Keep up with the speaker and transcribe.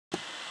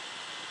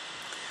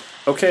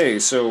Okay,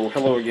 so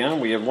hello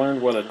again. We have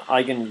learned what an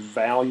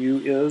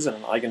eigenvalue is and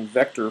an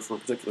eigenvector for a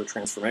particular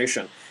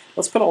transformation.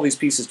 Let's put all these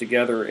pieces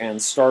together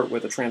and start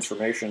with a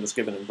transformation just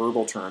given in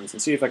verbal terms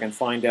and see if I can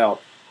find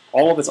out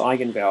all of its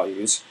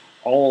eigenvalues,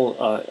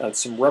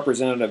 some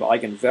representative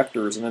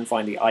eigenvectors, and then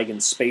find the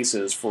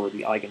eigenspaces for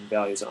the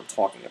eigenvalues that I'm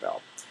talking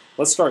about.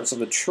 Let's start. So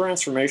the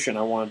transformation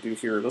I want to do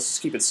here, let's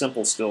just keep it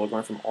simple still,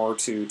 going from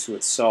R2 to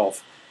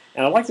itself.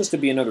 And I'd like this to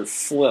be another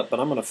flip, but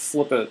I'm going to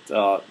flip it,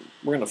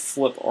 we're going to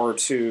flip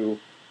R2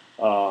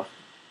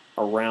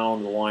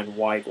 around the line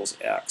y equals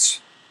x.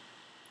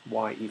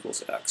 Y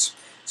equals x.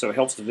 So it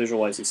helps to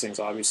visualize these things,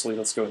 obviously.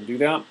 Let's go and do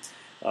that.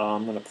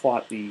 I'm going to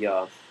plot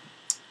the,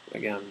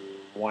 again,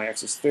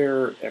 y-axis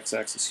there,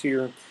 x-axis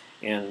here,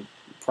 and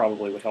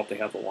probably would help to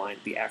have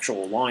the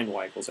actual line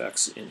y equals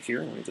x in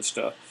here. Let me just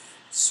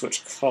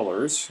switch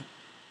colors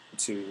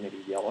to maybe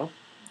yellow.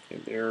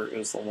 Okay, there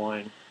is the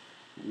line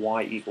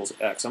y equals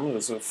x. I'm going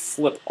to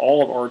flip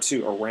all of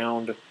R2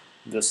 around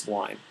this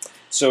line.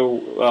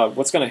 So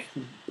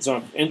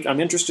I'm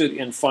interested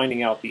in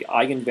finding out the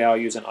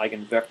eigenvalues and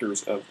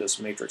eigenvectors of this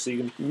matrix. So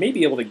you may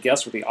be able to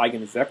guess what the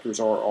eigenvectors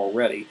are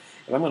already.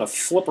 If I'm going to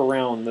flip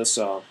around this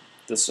y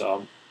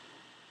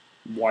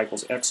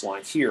equals x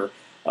line here,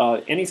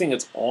 anything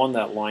that's on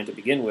that line to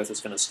begin with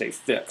is going to stay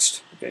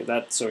fixed.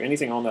 Okay, so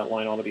anything on that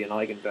line ought to be an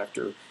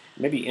eigenvector.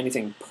 Maybe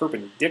anything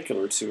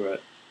perpendicular to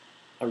it,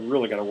 I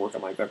really got to work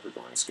on my vector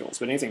drawing skills,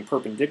 but anything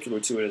perpendicular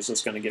to it is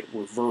just going to get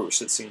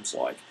reversed, it seems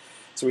like.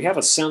 So we have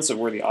a sense of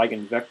where the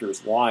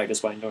eigenvectors lie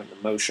just by knowing the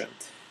motion.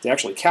 To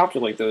actually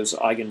calculate those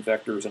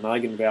eigenvectors and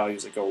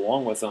eigenvalues that go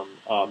along with them,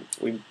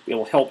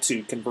 it'll help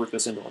to convert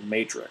this into a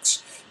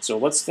matrix. So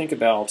let's think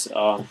about,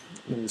 let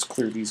me just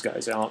clear these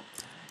guys out,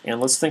 and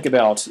let's think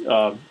about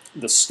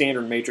the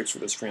standard matrix for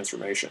this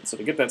transformation. So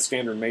to get that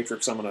standard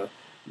matrix, I'm going to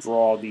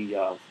draw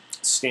the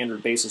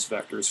standard basis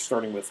vectors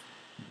starting with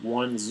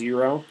 1,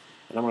 0,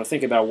 and I'm going to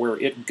think about where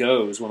it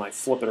goes when I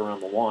flip it around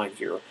the line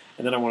here.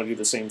 And then I want to do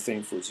the same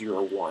thing for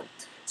 0, 1.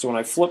 So when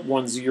I flip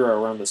 1,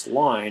 0 around this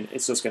line,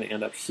 it's just going to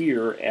end up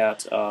here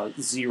at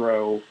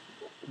 0,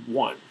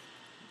 1.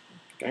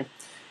 Okay?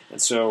 And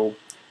so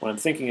when I'm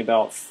thinking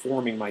about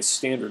forming my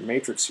standard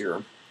matrix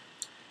here,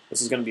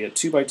 this is going to be a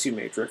 2 by 2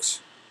 matrix.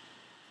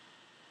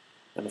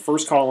 And the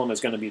first column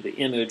is going to be the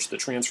image, the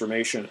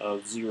transformation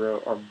of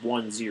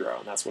 1, 0,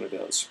 and that's what it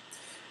is.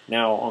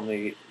 Now on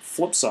the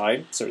flip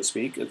side, so to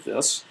speak, of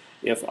this,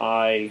 if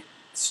I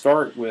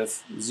start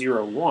with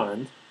 0,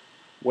 1,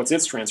 what's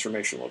its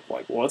transformation look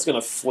like? Well, it's going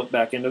to flip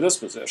back into this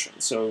position.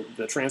 So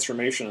the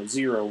transformation of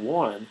 0,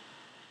 1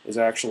 is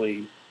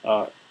actually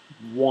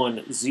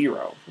 1,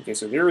 0. Okay,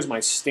 so there is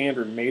my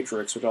standard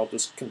matrix, which I'll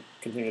just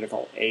continue to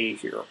call A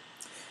here.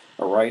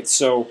 All right,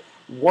 so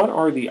what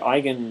are the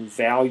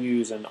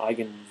eigenvalues and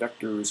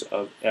eigenvectors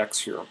of x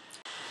here?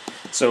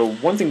 So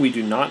one thing we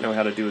do not know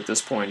how to do at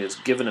this point is,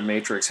 given a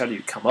matrix, how do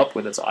you come up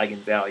with its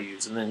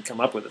eigenvalues and then come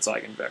up with its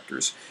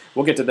eigenvectors?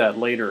 We'll get to that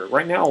later.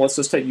 Right now, let's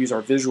just use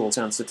our visual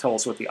sense to tell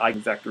us what the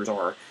eigenvectors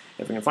are.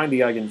 If we can find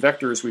the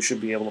eigenvectors, we should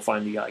be able to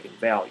find the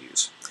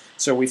eigenvalues.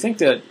 So we think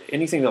that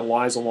anything that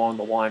lies along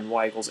the line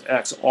y equals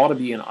x ought to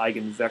be an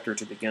eigenvector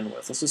to begin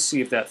with. Let's just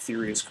see if that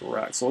theory is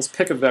correct. So let's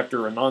pick a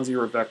vector, a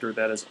non-zero vector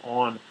that is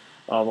on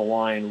the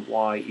line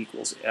y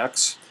equals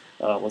x.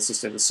 Let's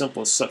just say the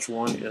simplest such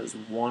one is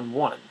 1,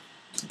 1.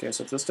 Okay,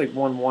 so let's take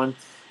 1, 1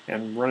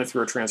 and run it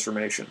through a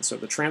transformation. So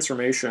the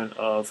transformation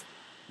of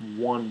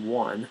 1,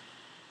 1,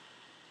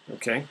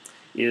 okay,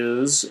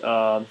 is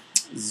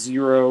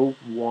 0,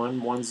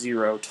 1, 1,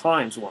 0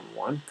 times 1,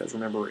 1, because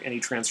remember, any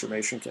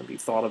transformation can be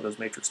thought of as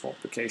matrix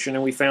multiplication,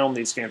 and we found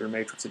the standard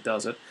matrix that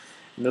does it,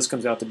 and this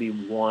comes out to be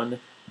 1,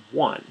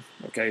 1.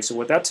 Okay, so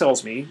what that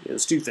tells me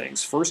is two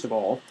things. First of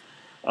all,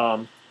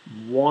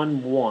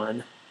 1,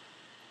 1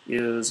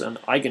 is an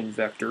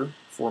eigenvector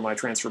for my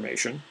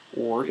transformation,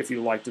 or if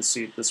you like to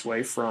see it this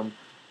way, for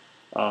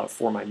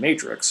my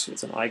matrix,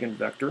 it's an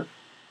eigenvector.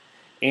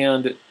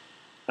 And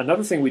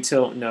another thing we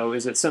know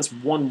is that since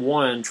 1,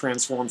 1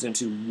 transforms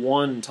into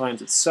 1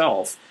 times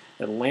itself,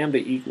 that lambda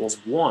equals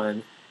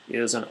 1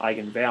 is an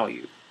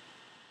eigenvalue.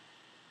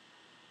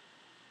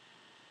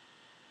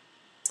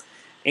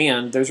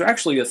 And there's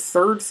actually a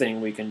third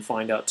thing we can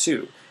find out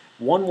too.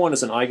 1, 1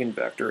 is an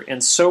eigenvector,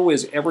 and so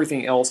is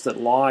everything else that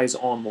lies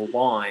on the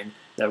line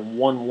that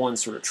 1, 1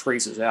 sort of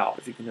traces out.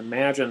 If you can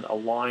imagine a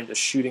line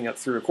just shooting up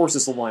through, of course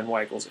it's the line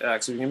y equals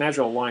x, so you can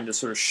imagine a line just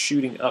sort of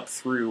shooting up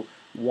through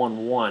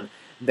 1, 1,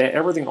 that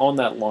everything on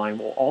that line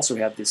will also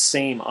have the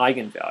same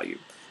eigenvalue.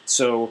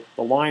 So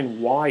the line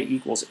y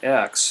equals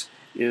x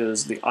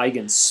is the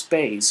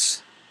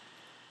eigenspace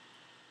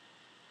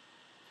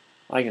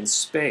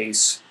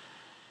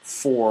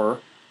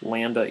for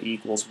lambda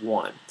equals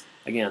 1.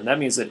 Again, that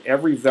means that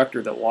every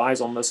vector that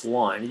lies on this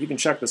line, you can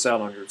check this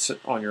out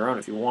on your own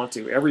if you want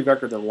to, every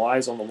vector that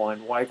lies on the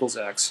line y equals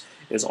x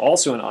is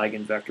also an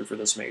eigenvector for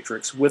this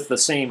matrix with the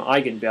same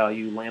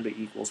eigenvalue, lambda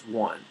equals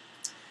 1.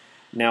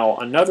 Now,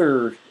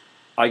 another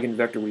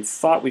eigenvector we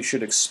thought we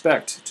should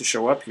expect to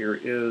show up here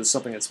is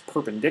something that's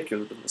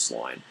perpendicular to this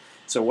line.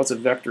 So what's a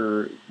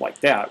vector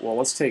like that? Well,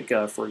 let's take,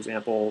 for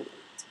example,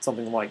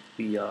 something like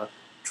the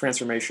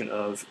transformation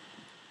of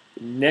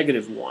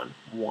 -1,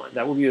 1.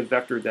 That would be a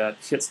vector that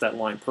hits that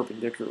line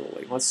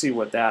perpendicularly. Let's see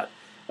what that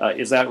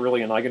is. That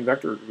really an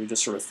eigenvector, or do we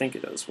just sort of think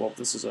it is? Well,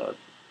 this is a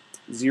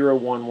 0,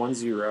 1, 1,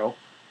 0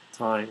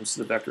 times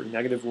the vector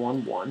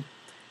 -1, 1.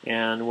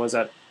 And what does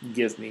that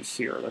give me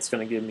here? That's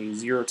going to give me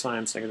 0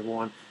 times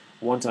 -1,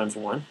 1 times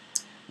 1,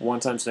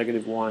 1 times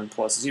 -1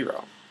 plus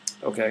 0.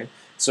 Okay,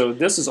 so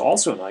this is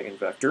also an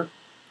eigenvector.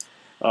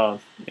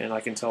 And I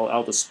can tell,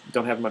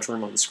 don't have much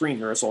room on the screen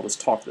here, so I'll just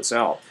talk this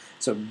out.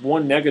 So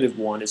 1,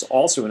 -1 is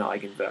also an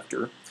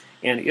eigenvector,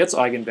 and its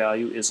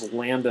eigenvalue is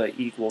lambda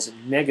equals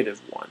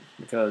 -1,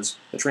 because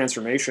the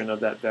transformation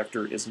of that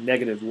vector is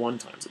 -1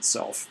 times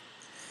itself.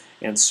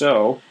 And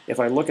so, if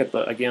I look at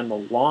again the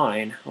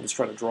line, I'll just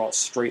try to draw a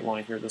straight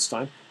line here this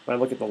time. If I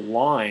look at the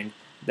line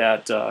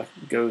that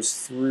goes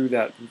through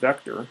that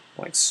vector,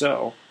 like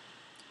so,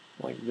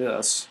 like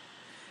this,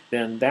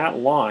 then that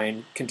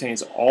line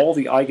contains all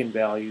the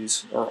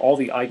eigenvalues, or all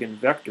the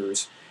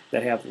eigenvectors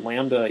that have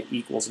lambda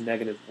equals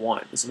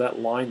 -1. So that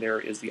line there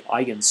is the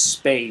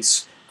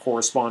eigenspace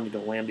corresponding to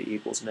lambda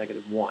equals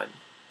 -1.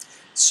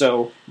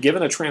 So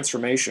given a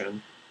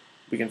transformation,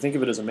 we can think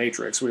of it as a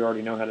matrix. We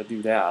already know how to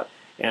do that.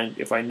 And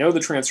if I know the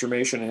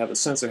transformation and have a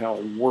sense of how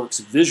it works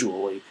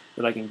visually,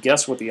 then I can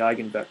guess what the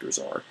eigenvectors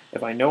are.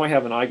 If I know I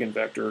have an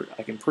eigenvector,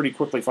 I can pretty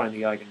quickly find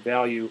the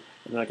eigenvalue,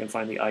 and then I can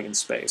find the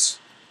eigenspace.